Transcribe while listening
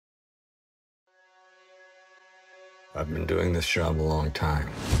I've been doing this job a long time.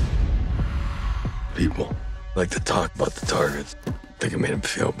 People like to talk about the targets. Think it made them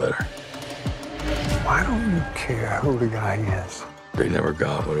feel better. Why don't you care who the guy is? They never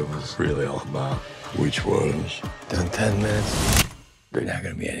got what it was really all about. Which was, in 10 minutes, they're not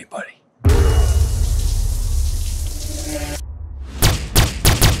gonna be anybody.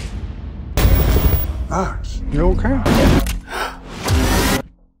 Knox, you okay?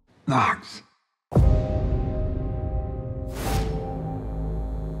 Knox.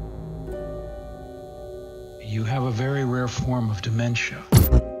 You have a very rare form of dementia.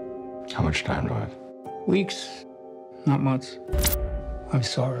 How much time do I have? Weeks, not months. I'm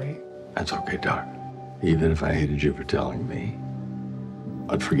sorry. That's okay, Doc. Even if I hated you for telling me,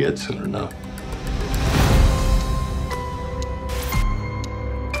 I'd forget soon enough.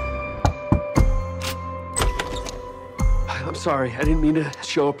 I'm sorry. I didn't mean to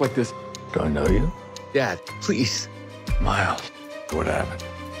show up like this. Do I know you? Dad, please. Miles, what happened?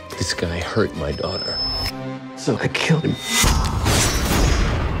 This guy hurt my daughter. So I killed him.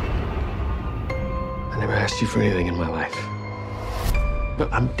 I never asked you for anything in my life.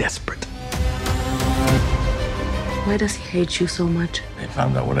 But I'm desperate. Why does he hate you so much? They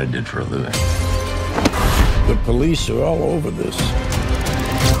found out what I did for a living. The police are all over this.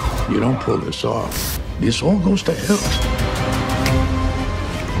 You don't pull this off, this all goes to hell.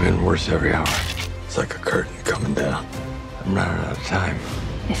 I'm getting worse every hour. It's like a curtain coming down. I'm running out of time.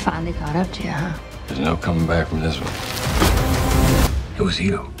 They finally got up to you, huh? There's no coming back from this one. It was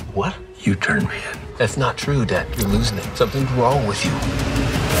you. What? You turned me in. That's not true, Dad. You're losing it. Something's wrong with you.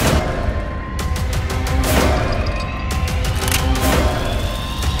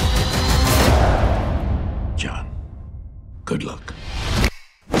 John, good luck.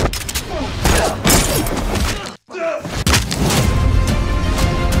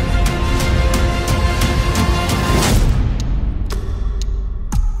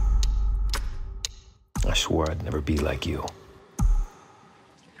 I swore I'd never be like you.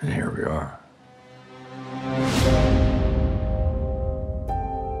 And here we are.